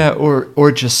mean? Yeah,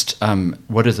 or just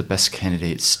what do the best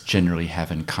candidates generally have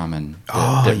in common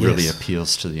that really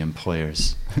appeals to the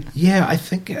employers? I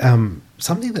think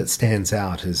something that stands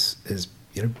out is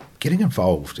getting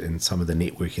involved in some of the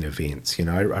networking events.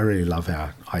 I really love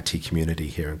our IT community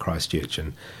here in Christchurch,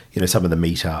 and some of the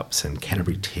meetups, and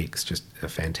Canterbury Tech's just a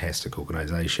fantastic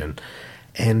organisation.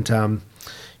 And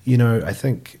I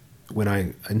think when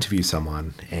I interview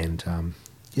someone, and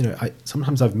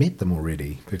sometimes I've met them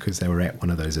already because they were at one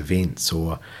of those events,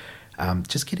 or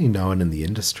just getting known in the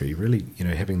industry, really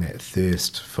having that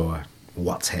thirst for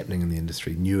what's happening in the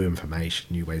industry, new information,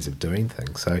 new ways of doing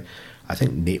things. So I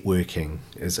think networking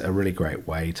is a really great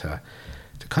way to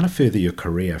kind of further your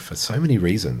career for so many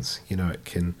reasons. You know,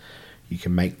 you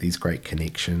can make these great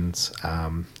connections.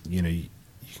 You know, you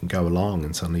can go along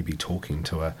and suddenly be talking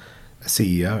to a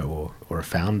CEO or a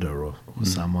founder or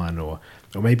someone or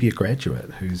maybe a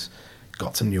graduate who's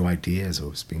got some new ideas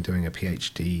or has been doing a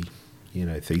PhD, you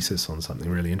know, thesis on something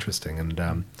really interesting,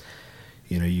 and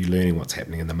you know, you're learning what's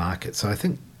happening in the market. So I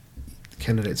think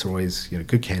candidates are always, you know,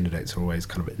 good candidates are always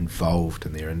kind of involved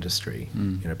in their industry,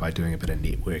 you know, by doing a bit of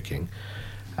networking.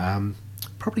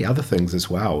 Probably other things as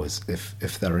well, is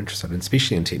if they're interested, and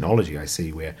especially in technology, I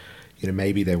see where, you know,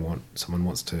 maybe someone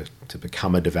wants to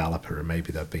become a developer, and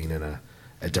maybe they've been in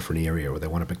a different area, or they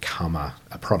want to become a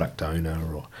product owner,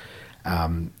 or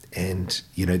and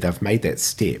you know, they've made that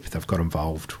step, they've got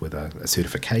involved with a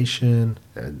certification,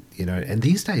 and you know, and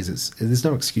these days there's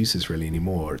no excuses really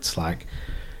anymore. It's like,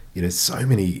 you know, so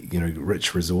many, you know,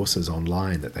 rich resources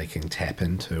online that they can tap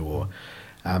into, or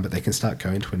but they can start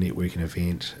going to a networking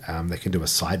event. They can do a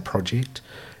side project,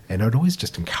 and I'd always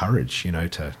just encourage, you know,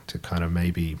 to kind of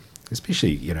maybe,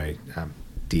 especially, you know,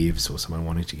 devs or someone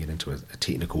wanting to get into a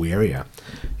technical area,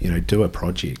 you know, do a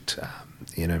project.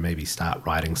 You know, maybe start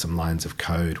writing some lines of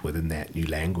code within that new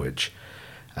language,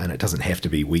 and it doesn't have to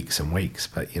be weeks and weeks,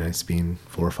 but, you know, spend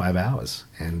 4 or 5 hours,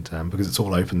 and because it's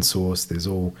all open source, there's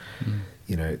all,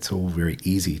 you know, it's all very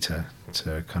easy to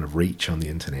kind of reach on the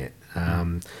internet.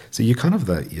 So you're kind of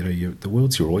the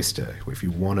world's your oyster if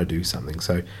you want to do something.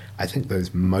 So I think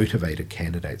those motivated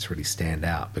candidates really stand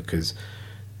out, because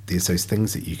there's those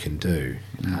things that you can do,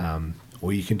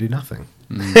 or you can do nothing.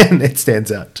 And that stands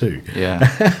out too. Yeah.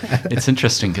 It's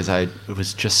interesting because I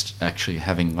was just actually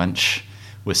having lunch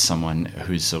with someone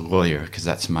who's a lawyer, because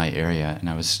that's my area, and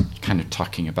I was kind of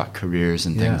talking about careers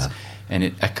and things, and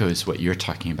it echoes what you're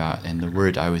talking about, and the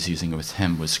word I was using with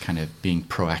him was kind of being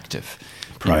proactive.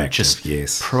 You know, just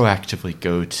proactively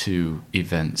go to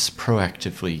events,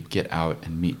 proactively get out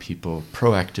and meet people,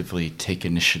 proactively take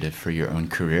initiative for your own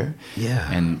career.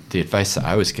 Yeah. And the advice that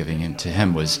I was giving him to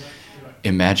him was,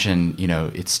 imagine, you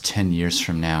know, it's 10 years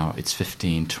from now, it's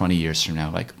 15, 20 years from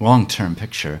now, like long-term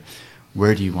picture.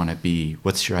 Where do you want to be?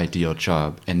 What's your ideal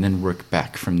job? And then work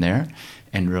back from there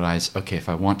and realize, okay, if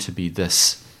I want to be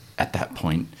this at that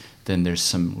point, then there's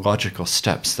some logical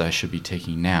steps that I should be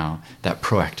taking now, that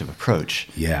proactive approach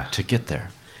to get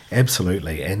there.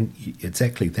 Absolutely. And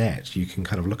exactly that. You can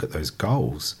kind of look at those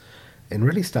goals and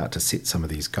really start to set some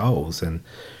of these goals. And,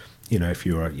 you know, if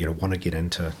you're, you know, want to get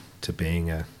into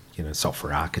being a, you know,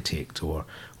 software architect, or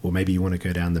maybe you want to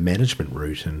go down the management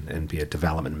route and be a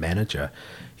development manager,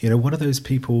 you know, what are those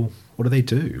people, what do they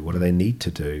do? What do they need to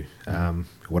do?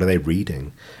 What are they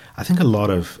reading? I think a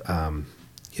lot of,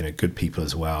 you know, good people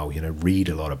as well, you know, read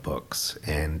a lot of books,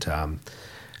 and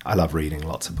I love reading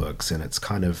lots of books, and it's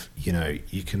kind of, you know,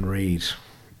 you can read,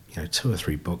 you know, 2 or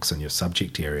 3 books in your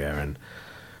subject area, and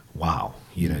wow,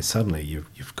 you know, suddenly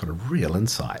you've got a real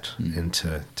insight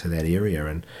into that area,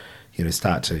 and, you know,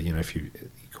 start to, you know, if you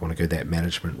want to go that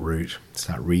management route,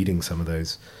 start reading some of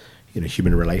those, you know,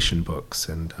 human relation books,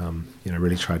 and, you know,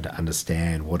 really try to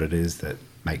understand what it is that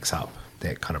makes up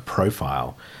that kind of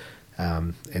profile.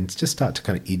 And just start to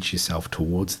kind of edge yourself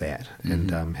towards that, and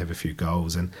have a few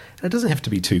goals. And it doesn't have to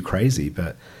be too crazy,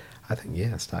 but I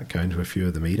think, start going to a few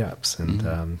of the meetups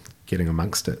and getting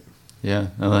amongst it. Yeah,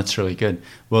 no, that's really good.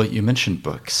 Well, you mentioned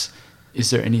books.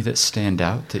 Is there any that stand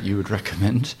out that you would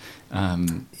recommend?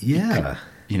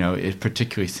 You know,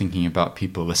 particularly thinking about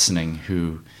people listening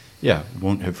who,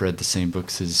 won't have read the same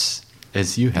books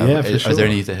as you have. Yeah, for sure. Are there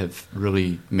any that have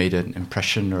really made an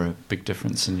impression or a big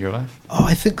difference in your life? Oh,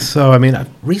 I think so. I mean,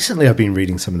 recently I've been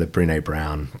reading some of the Brené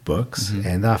Brown books,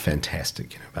 and they're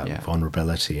fantastic, you know, about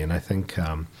vulnerability. And I think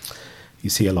you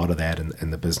see a lot of that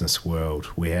in the business world,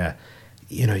 where,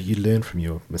 you know, you learn from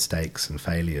your mistakes and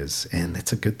failures, and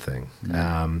that's a good thing.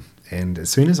 And as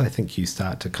soon as I think you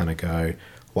start to kind of go,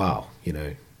 wow, you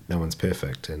know, no one's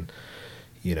perfect, and,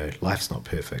 you know, life's not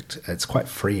perfect, it's quite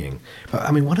freeing. But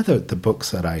I mean, one of the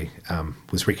books that I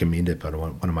was recommended by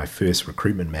one of my first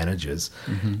recruitment managers,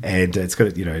 and it's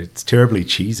got, you know, it's terribly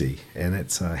cheesy, and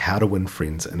it's How to Win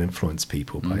Friends and Influence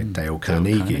People by Dale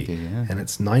Carnegie. And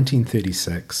it's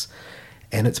 1936,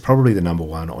 and it's probably the number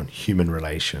one on human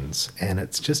relations, and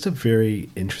it's just a very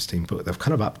interesting book. They've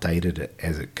kind of updated it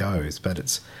as it goes, but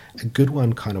it's a good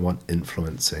one kind of on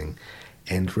influencing.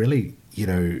 And really, you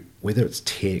know, whether it's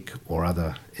tech or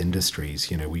other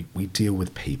industries, you know, we deal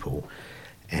with people,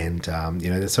 and, you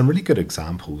know, there's some really good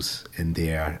examples in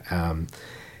there.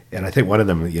 And I think one of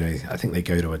them, you know, I think they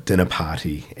go to a dinner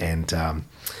party, and,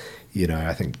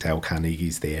 I think Dale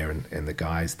Carnegie's there and the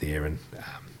guy's there, and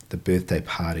the birthday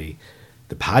party,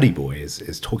 the party boy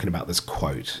is talking about this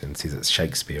quote and says it's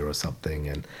Shakespeare or something,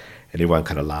 and everyone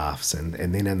kind of laughs. And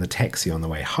then in the taxi on the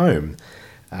way home,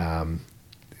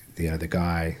 the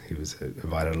guy who was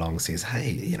invited along says,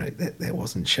 hey, that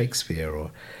wasn't Shakespeare.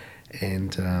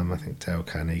 And I think Dale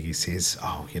Carnegie says,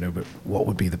 but what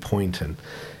would be the point in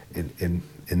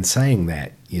saying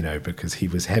that, because he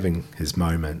was having his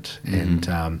moment,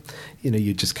 and,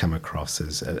 you just come across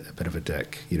as a bit of a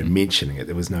dick, mentioning it.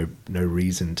 There was no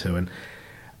reason to. And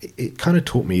it kind of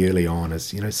taught me early on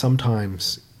is,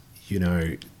 sometimes,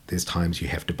 there's times you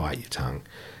have to bite your tongue,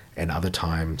 and other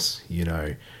times,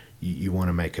 you want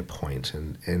to make a point,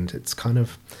 and it's kind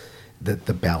of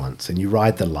the balance, and you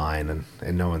ride the line,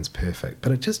 and no one's perfect.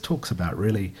 But it just talks about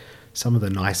really some of the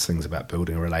nice things about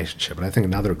building a relationship. And I think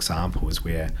another example is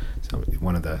where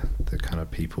one of the kind of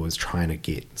people is trying to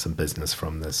get some business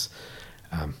from this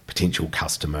potential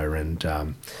customer, and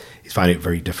he's finding it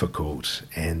very difficult.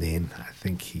 And then I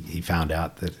think he found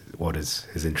out that what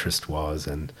his interest was,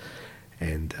 and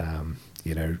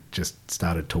just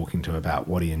started talking to him about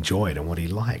what he enjoyed and what he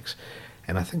liked.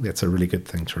 And I think that's a really good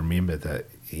thing to remember, that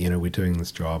we're doing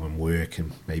this job and work,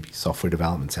 and maybe software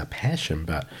development's our passion,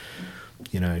 but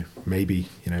maybe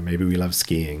we love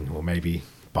skiing, or maybe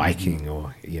biking,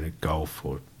 or golf,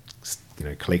 or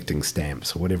collecting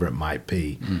stamps, or whatever it might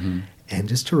be. And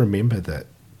just to remember that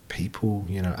people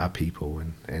are people,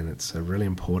 and it's really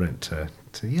important to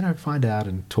find out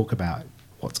and talk about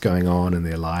what's going on in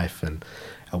their life and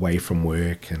away from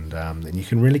work, and you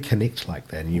can really connect like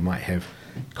that, and you might have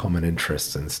common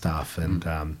interests and stuff, and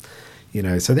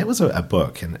so that was a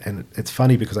book, and it's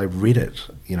funny because I read it,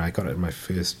 I got it in my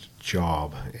first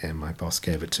job, and my boss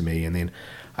gave it to me, and then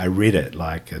I read it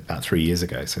like about 3 years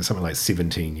ago, so something like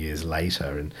 17 years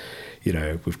later, and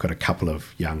we've got a couple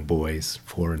of young boys,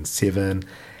 4 and 7,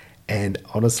 and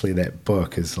honestly that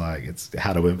book is like, it's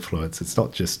how to influence. It's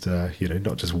not just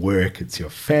not just work, it's your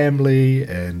family,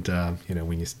 and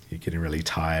when you're getting really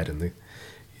tired, and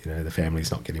the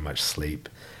family's not getting much sleep,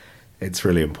 it's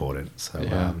really important. So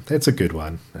that's a good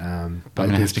one. But I'm going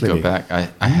to have to go back.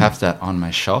 I have that on my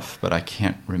shelf, but I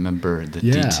can't remember the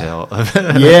detail of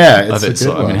it. Yeah, of it,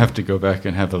 so I'm going to have to go back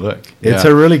and have a look. It's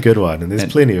a really good one, and there's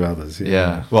plenty of others.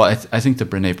 Yeah. Well, I think the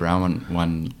Brene Brown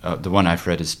one, the one I've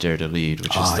read is Dare to Lead,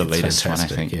 which is the latest one, I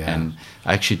think. Yeah. And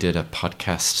I actually did a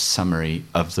podcast summary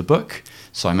of the book,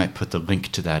 so I might put the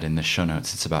link to that in the show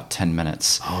notes. It's about 10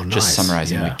 minutes, just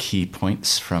summarizing the key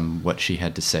points from what she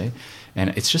had to say.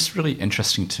 And it's just really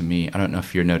interesting to me. I don't know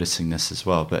if you're noticing this as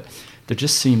well, but there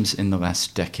just seems in the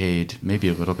last decade, maybe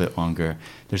a little bit longer,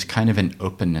 there's kind of an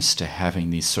openness to having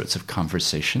these sorts of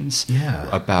conversations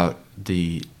about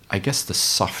the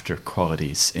softer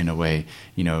qualities, in a way,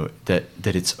 that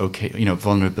it's okay,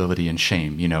 vulnerability and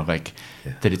shame,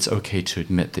 that it's okay to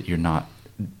admit that you're not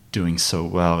doing so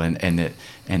well, and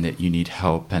that you need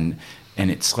help. And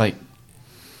it's like,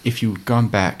 if you'd gone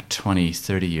back 20,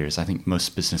 30 years, I think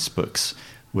most business books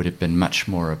would have been much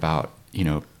more about,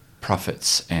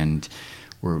 profits, and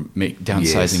we're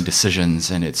downsizing decisions,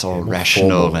 and it's all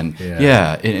rational. Formal. And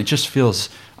and it just feels,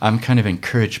 I'm kind of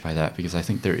encouraged by that, because I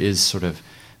think there is sort of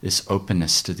this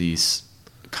openness to these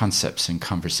concepts and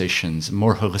conversations,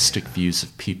 more holistic views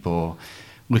of people,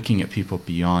 looking at people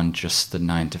beyond just the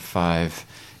 9 to 5,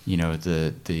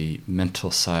 the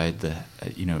mental side,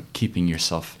 keeping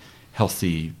yourself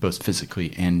healthy, both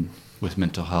physically and with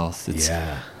mental health. It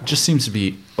just seems to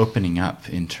be opening up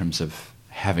in terms of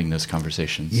having those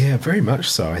conversations. Yeah, very much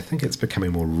so. I think it's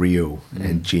becoming more real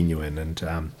and genuine, and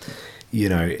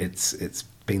it's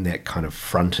been that kind of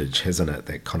frontage, hasn't it?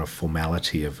 That kind of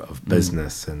formality of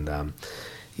business, and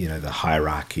the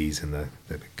hierarchies, and the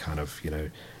kind of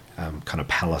kind of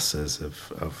palaces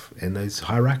of and those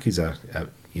hierarchies are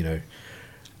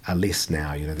less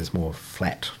now. There's more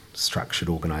flat structured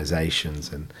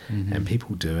organizations and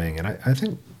people doing, and I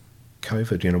think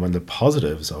COVID, one of the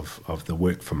positives of the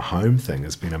work from home thing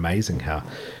has been amazing, how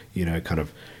kind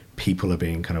of people are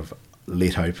being kind of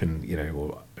let open,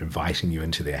 or inviting you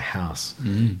into their house,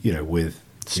 with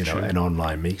an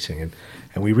online meeting,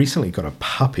 and we recently got a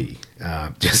puppy,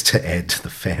 just to add to the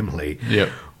family.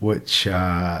 Which,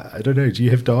 I don't know, do you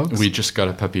have dogs? We just got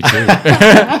a puppy too.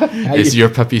 Is your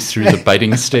puppy through the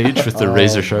biting stage with the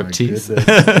razor sharp teeth?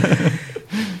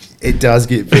 It does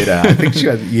get better. I think it's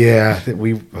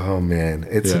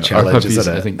a challenge, our puppy's,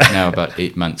 isn't it? I think now about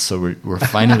 8 months, so we're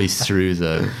finally through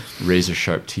the razor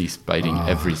sharp teeth biting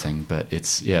everything, but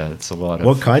it's a lot of...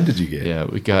 What kind did you get? Yeah,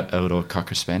 we got a little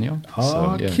Cocker Spaniel.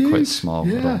 Cute. Quite small.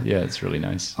 Little, it's really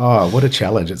nice. Oh, what a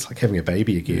challenge. It's like having a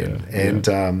baby again.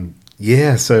 And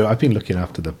Yeah, so I've been looking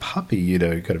after the puppy,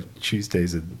 kind of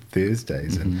Tuesdays and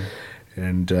Thursdays, and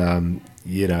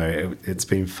it's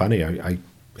been funny. I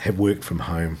have worked from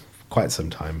home quite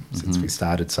some time since we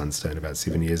started Sunstone about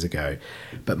 7 years ago,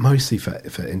 but mostly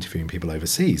for interviewing people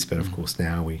overseas. But of course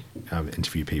now we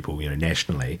interview people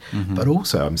nationally. But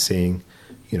also I'm seeing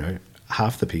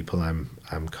half the people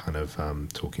I'm kind of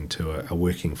talking to are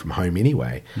working from home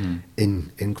anyway,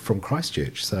 from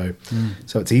Christchurch. So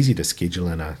it's easy to schedule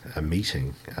in a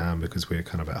meeting because we're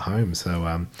kind of at home.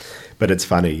 So, but it's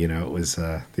funny, it was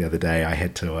the other day I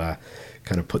had to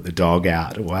kind of put the dog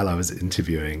out while I was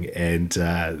interviewing, and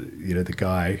the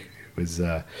guy was.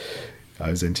 I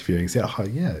was interviewing, said, "Oh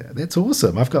yeah, that's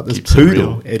awesome! I've got this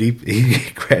poodle," and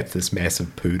he grabbed this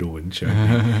massive poodle and showed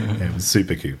me. It was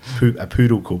super cute, a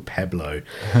poodle called Pablo,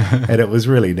 and it was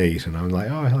really neat. And I'm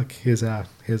like, "Oh, look, here's our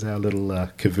little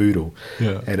cavoodle,"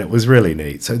 and it was really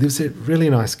neat. So there's a really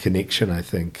nice connection, I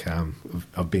think,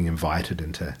 of being invited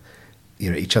into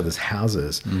each other's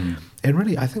houses, and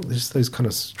really, I think there's those kind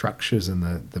of structures and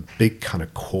the big kind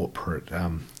of corporate.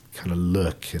 Kind of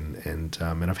look and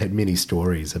I've had many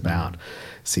stories about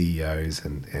CEOs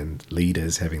and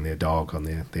leaders having their dog on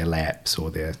their laps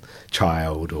or their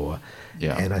child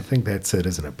and I think that's it,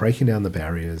 isn't it? Breaking down the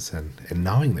barriers and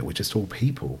knowing that we're just all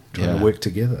people trying to work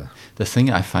together. The thing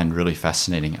I find really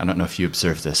fascinating, I don't know if you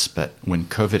observed this, but when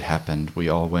COVID happened, we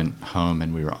all went home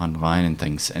and we were online and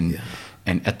things, and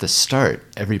at the start,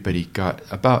 everybody got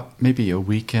about maybe a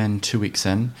weekend, 2 weeks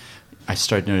in, I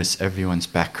started to notice everyone's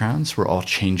backgrounds were all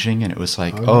changing, and it was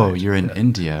like, you're in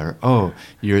India, or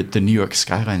you're the New York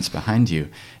skyline's behind you.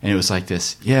 And it was like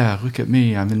this, look at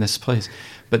me, I'm in this place.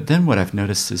 But then what I've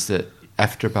noticed is that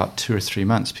after about 2 or 3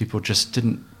 months, people just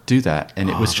didn't do that. And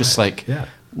it was just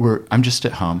I'm just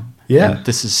at home. Yeah. And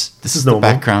this is the normal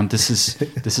background. This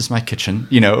is my kitchen,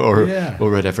 or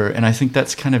whatever. And I think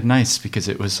that's kind of nice, because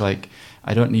it was like,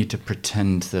 I don't need to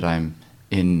pretend that I'm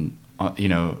in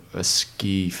a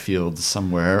ski field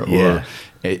somewhere, or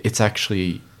it's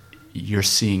actually, you're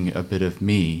seeing a bit of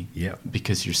me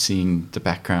because you're seeing the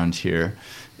background here.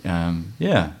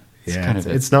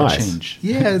 It's nice. A change.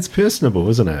 It's personable,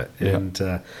 isn't it? And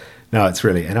no, it's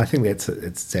really, and I think it's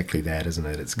exactly that, isn't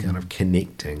it? It's kind of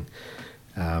connecting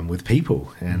with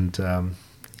people, and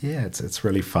it's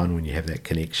really fun when you have that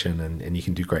connection and you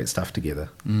can do great stuff together.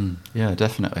 Yeah,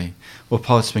 definitely. Well,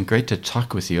 Paul, it's been great to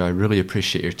talk with you. I really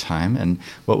appreciate your time. And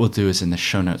what we'll do is in the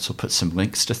show notes, we'll put some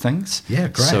links to things. Yeah,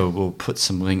 great. So we'll put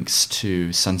some links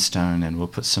to Sunstone, and we'll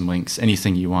put some links,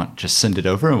 anything you want, just send it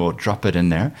over and we'll drop it in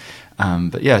there.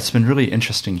 But yeah, it's been really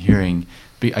interesting hearing,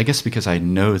 I guess because I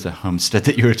know the homestead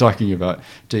that you were talking about,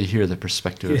 to hear the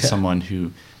perspective of someone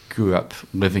who grew up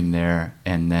living there,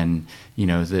 and then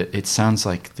it sounds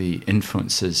like the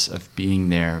influences of being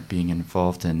there, being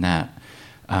involved in that,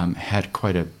 had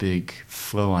quite a big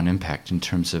flow-on impact in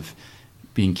terms of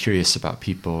being curious about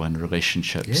people and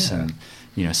relationships, and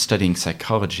studying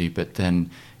psychology, but then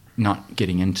not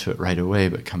getting into it right away,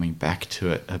 but coming back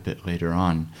to it a bit later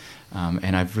on.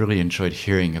 And I've really enjoyed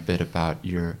hearing a bit about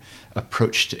your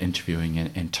approach to interviewing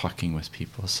and talking with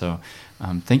people. So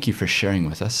thank you for sharing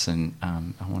with us. And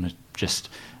I want to just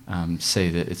say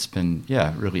that it's been,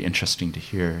 really interesting to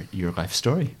hear your life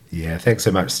story. Yeah, thanks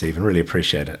so much, Stephen. Really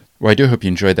appreciate it. Well, I do hope you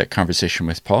enjoyed that conversation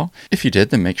with Paul. If you did,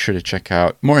 then make sure to check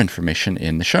out more information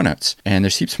in the show notes. And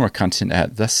there's heaps more content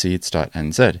at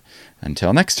theseeds.nz.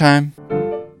 Until next time.